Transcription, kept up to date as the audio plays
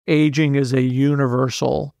aging is a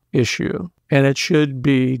universal issue, and it should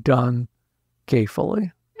be done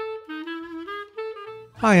gayfully.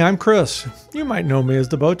 Hi, I'm Chris. You might know me as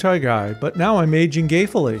the Bowtie Guy, but now I'm aging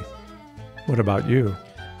gayfully. What about you?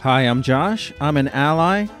 Hi, I'm Josh. I'm an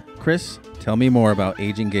ally. Chris, tell me more about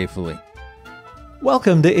Aging Gayfully.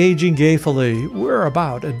 Welcome to Aging Gayfully. We're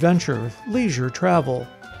about adventure, leisure, travel,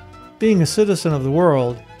 being a citizen of the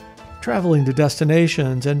world, traveling to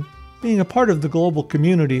destinations, and being a part of the global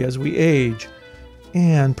community as we age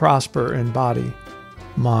and prosper in body,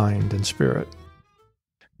 mind, and spirit.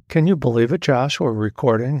 Can you believe it, Josh? We're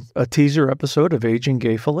recording a teaser episode of Aging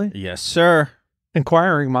Gayfully. Yes, sir.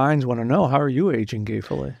 Inquiring minds want to know, how are you aging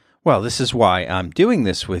gayfully? Well, this is why I'm doing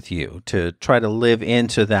this with you, to try to live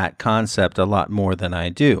into that concept a lot more than I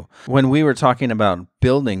do. When we were talking about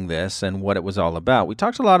building this and what it was all about, we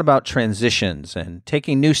talked a lot about transitions and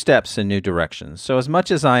taking new steps in new directions. So as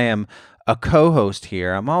much as I am a co-host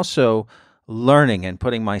here, I'm also learning and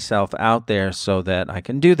putting myself out there so that I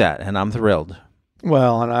can do that, and I'm thrilled.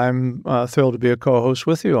 Well, and I'm thrilled to be a co-host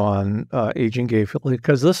with you on Aging Gayfully,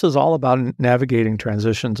 because this is all about navigating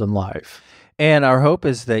transitions in life. And our hope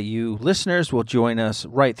is that you listeners will join us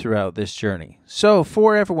right throughout this journey. So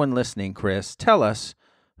for everyone listening, Chris, tell us,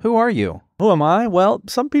 who are you? Who am I? Well,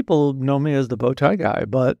 some people know me as the Bowtie Guy,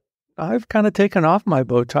 but I've kind of taken off my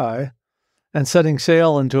bow tie and setting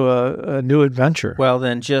sail into a new adventure. Well,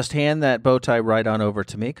 then just hand that bow tie right on over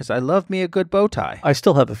to me, because I love me a good bow tie. I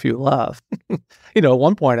still have a few left. At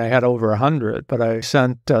one point I had over 100, but I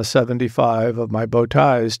sent 75 of my bow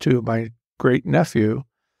ties to my great nephew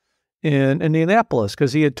in Indianapolis,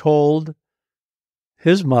 because he had told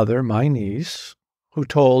his mother, my niece, who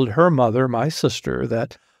told her mother, my sister,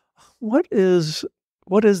 that what is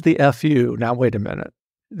the FU? Now, wait a minute.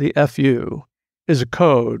 The FU is a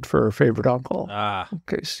code for favorite uncle.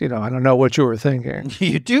 Okay, so, I don't know what you were thinking.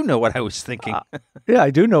 You do know what I was thinking. Yeah, I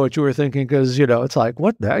do know what you were thinking, because, it's like,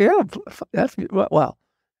 what the, well,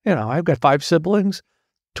 I've got 5 siblings,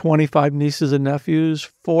 25 nieces and nephews,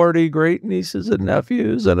 40 great nieces and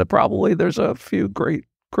nephews, and probably there's a few great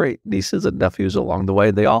nieces and nephews along the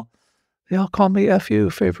way. They all call me FU,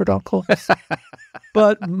 favorite uncle.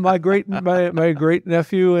 But my great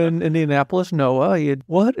nephew in Indianapolis, Noah,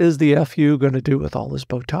 what is the FU going to do with all his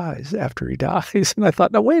bow ties after he dies? And I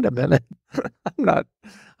thought, no, wait a minute.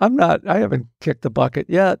 I haven't kicked the bucket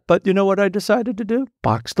yet. But you know what I decided to do?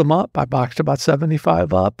 Boxed them up. I boxed about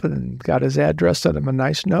 75 up and got his address, sent him a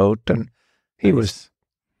nice note, and he was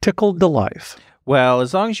tickled to life. Well,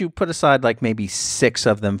 as long as you put aside like maybe 6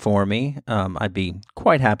 of them for me, I'd be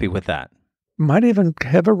quite happy with that. Might even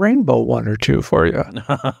have a rainbow one or two for you.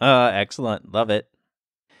 Excellent. Love it.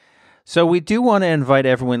 So we do want to invite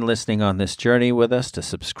everyone listening on this journey with us to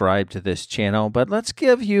subscribe to this channel, but let's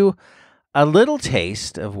give you a little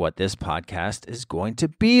taste of what this podcast is going to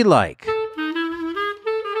be like.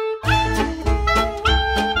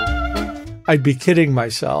 I'd be kidding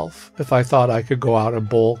myself if I thought I could go out and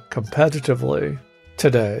bowl competitively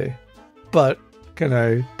today, but can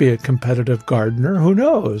I be a competitive gardener? Who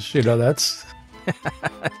knows? That's...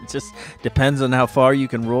 It just depends on how far you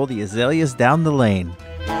can roll the azaleas down the lane.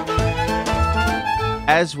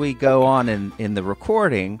 As we go on in the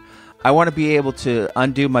recording, I want to be able to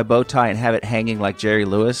undo my bow tie and have it hanging like Jerry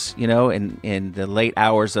Lewis, in the late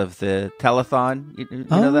hours of the telethon. You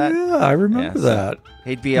know that? Yeah, I remember that.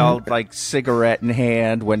 He'd be all like cigarette in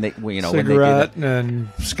hand when they cigarette and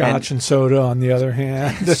scotch and soda on the other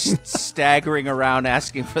hand, staggering around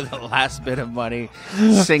asking for the last bit of money,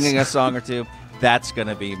 singing a song or two. That's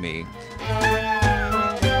gonna be me.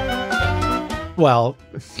 Well,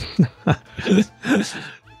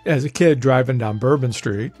 as a kid driving down Bourbon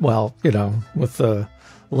Street, with the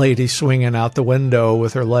lady swinging out the window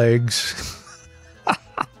with her legs.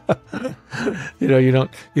 You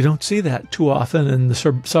don't see that too often in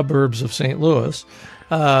the suburbs of St. Louis.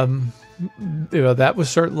 That was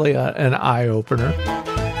certainly an eye opener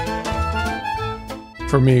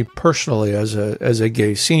for me personally as a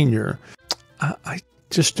gay senior. I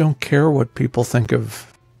just don't care what people think of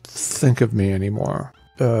me anymore.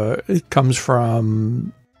 It comes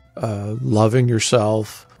from loving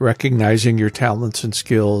yourself, recognizing your talents and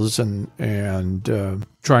skills, and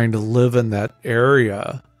trying to live in that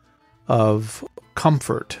area of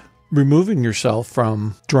comfort, removing yourself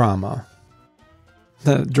from drama.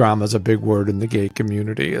 Drama is a big word in the gay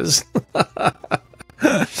community. Is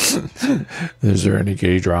there any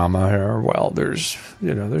gay drama here? Well, there's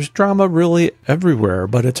drama really everywhere,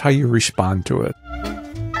 but it's how you respond to it.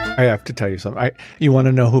 I have to tell you something. You want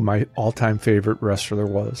to know who my all-time favorite wrestler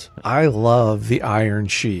was? I love the Iron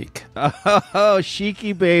Sheik. Oh,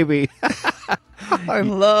 Sheiky baby. I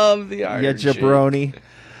love the Iron Yeah, Sheik. jabroni.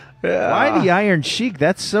 Yeah. Why the Iron Sheik?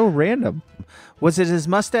 That's so random. Was it his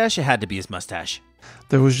mustache? It had to be his mustache.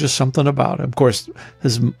 There was just something about him. Of course,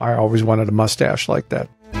 I always wanted a mustache like that.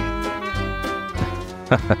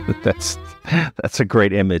 That's a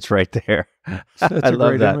great image right there. That's I a love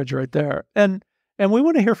great that. image right there. And we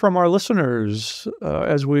want to hear from our listeners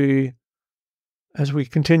as we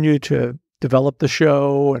continue to develop the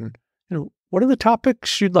show. And what are the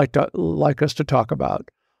topics you'd like us to talk about?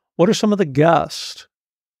 What are some of the guests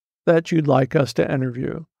that you'd like us to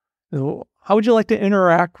interview? How would you like to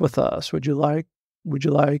interact with us? Would you like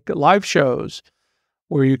live shows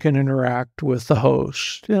where you can interact with the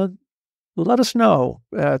host? Let us know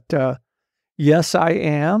at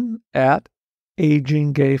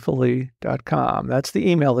yesIam@AgingGayfully.com. That's the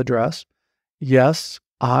email address. Yes,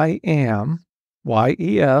 I am,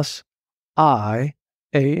 YESIAM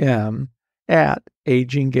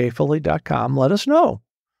 @AgingGayfully.com. Let us know.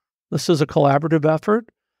 This is a collaborative effort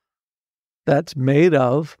that's made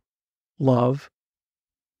of love,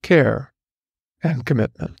 care, and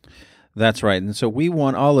commitment. That's right. And so we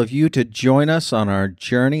want all of you to join us on our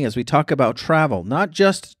journey as we talk about travel, not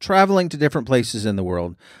just traveling to different places in the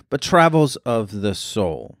world, but travels of the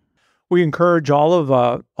soul. We encourage all of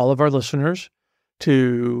our listeners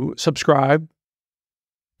to subscribe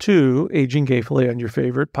to Aging Gayfully on your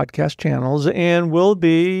favorite podcast channels, and we'll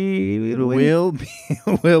be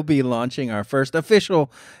launching our first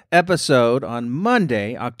official episode on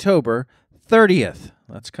Monday, October 30th.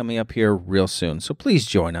 That's coming up here real soon. So please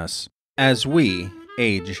join us as we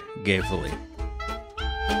age gayfully.